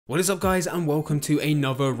What is up guys, and welcome to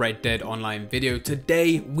another Red Dead Online video.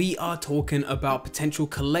 Today we are talking about potential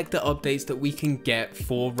collector updates that we can get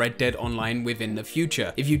for Red Dead Online within the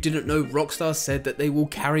future. If you didn't know, Rockstar said that they will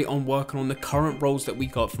carry on working on the current roles that we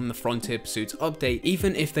got from the Frontier Pursuits update,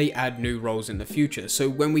 even if they add new roles in the future. So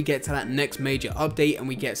when we get to that next major update and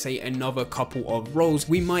we get, say, another couple of roles,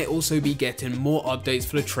 we might also be getting more updates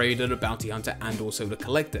for the trader, the bounty hunter, and also the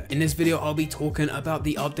collector. In this video I'll be talking about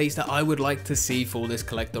the updates that I would like to see for this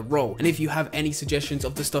collector role, and if you have any suggestions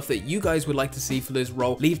of the stuff that you guys would like to see for this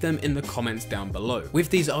role, leave them in the comments down below. With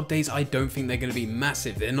these updates, I don't think they're going to be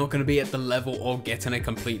massive. They're not going to be at the level of getting a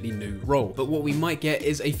completely new role, but what we might get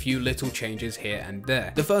is a few little changes here and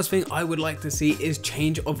there. The first thing I would like to see is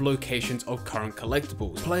change of locations of current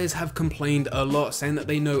collectibles. Players have complained a lot, saying that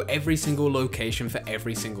they know every single location for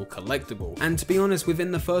every single collectible, and to be honest,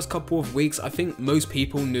 within the first couple of weeks I think most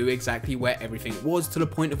people knew exactly where everything was, to the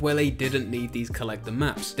point of where they didn't need these collector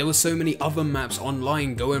maps. There was so many other maps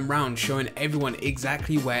online going around showing everyone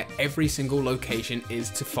exactly where every single location is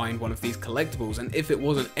to find one of these collectibles, and if it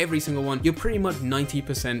wasn't every single one, you're pretty much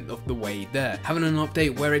 90% of the way there. Having an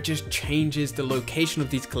update where it just changes the location of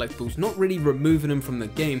these collectibles, not really removing them from the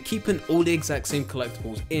game, keeping all the exact same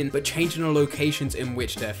collectibles in, but changing the locations in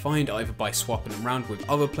which they're found, either by swapping around with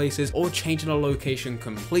other places or changing the location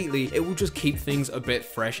completely. It will just keep things a bit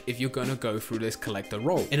fresh if you're gonna go through this collector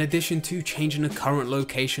role. In addition to changing the current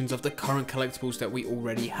locations of the current collectibles that we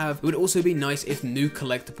already have, it would also be nice if new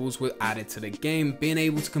collectibles were added to the game, being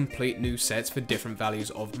able to complete new sets for different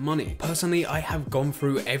values of money. Personally, I have gone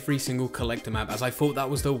through every single collector map, as I thought that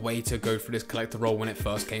was the way to go for this collector role when it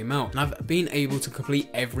first came out, and I've been able to complete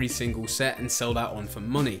every single set and sell that on for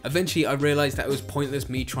money. Eventually I realized that it was pointless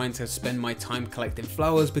me trying to spend my time collecting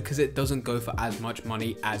flowers because it doesn't go for as much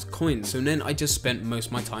money as coins, so then I just spent most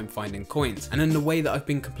of my time finding coins. And then the way that I've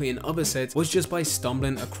been completing other sets was just by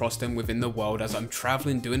stumbling across them within the world as I'm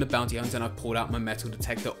traveling, doing the bounty hunt, and I pulled out my metal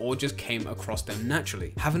detector or just came across them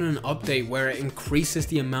naturally. Having an update where it increases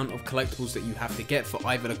the amount of collectibles that you have to get for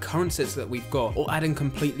either the current sets that we've got or adding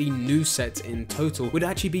completely new sets in total would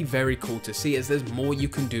actually be very cool to see, as there's more you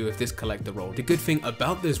can do with this collector role. The good thing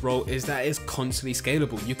about this role is that it's constantly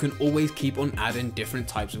scalable. You can always keep on adding different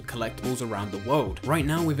types of collectibles around the world. Right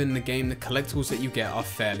now within the game, the collectibles that you get are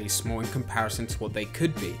fairly small in comparison to what they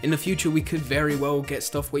could be. In the future we could very well get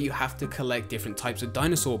stuff where you have to collect different types of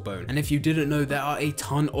dinosaur bone, and if you didn't know, there are a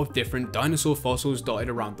ton of different dinosaur fossils dotted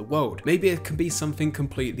around the world. Maybe it can be something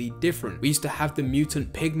completely different. We used to have the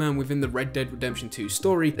mutant pigman within the Red Dead Redemption 2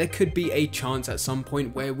 story. There could be a chance at some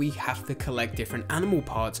point where we have to collect different animal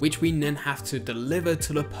parts, which we then have to deliver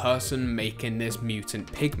to the person making this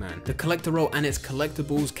mutant pigman. The collector role and its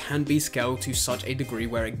collectibles can be scaled to such a degree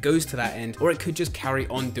where it goes to that end, or it could just carry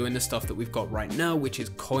on doing the stuff that we've got right now, which is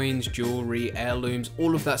coins, jewelry, heirlooms,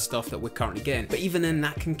 all of that stuff that we're currently getting. But even then,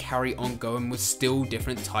 that can carry on going with still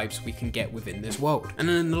different types we can get within this world. And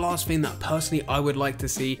then the last thing that personally I would like to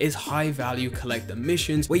see is high value collector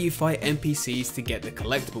missions where you fight NPCs to get the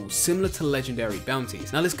collectibles, similar to legendary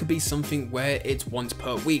bounties. Now this could be something where it's once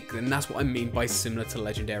per week, and that's what I mean by similar to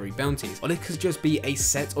legendary bounties. Or it could just be a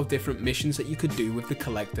set of different missions that you could do with the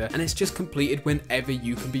collector, and it's just completed whenever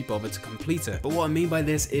you can be bothered to complete it. But what I mean by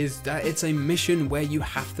this is that it's a mission where you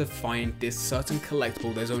have to find this certain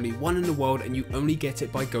collectible. There's only one in the world and you only get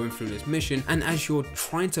it by going through this mission, and as you're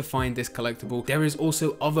trying to find this collectible, there is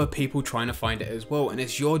also other people trying to find it as well, and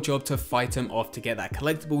it's your job to fight them off to get that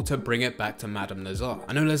collectible to bring it back to Madame Nazar.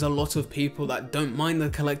 I know there's a lot of people that don't mind the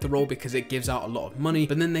collector role because it gives out a lot of money,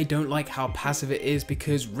 but then they don't like how passive it is,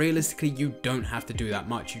 because realistically you don't have to do that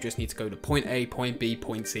much. You just need to go to point A, point B,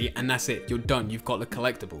 point C, and that's it. You're done. You've got the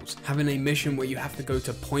collectibles. Having a mission where you have to go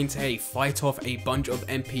to point A, fight off a bunch of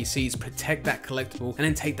NPCs, protect that collectible, and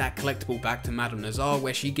then take that collectible back to Madame Nazar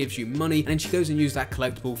where she gives you money, and then she goes and uses that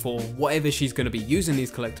collectible for whatever she's going to be using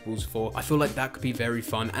these collectibles for. I feel like that could be very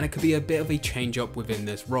fun, and it could be a bit of a change up within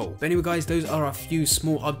this role. But anyway guys, those are a few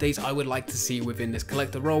small updates I would like to see within this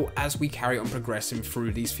collector role as we carry on progressing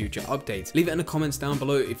through these future updates. Leave it in the comments down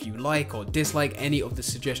below if you like or dislike any of the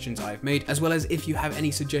suggestions I've made, as well as if you have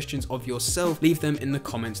any suggestions of yourself, leave them in the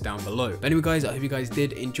comments down below. But anyway guys, I hope you guys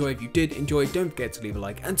did enjoy. If you did enjoy, don't forget to leave a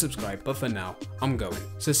like and subscribe, but for now I'm going,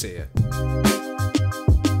 so see ya.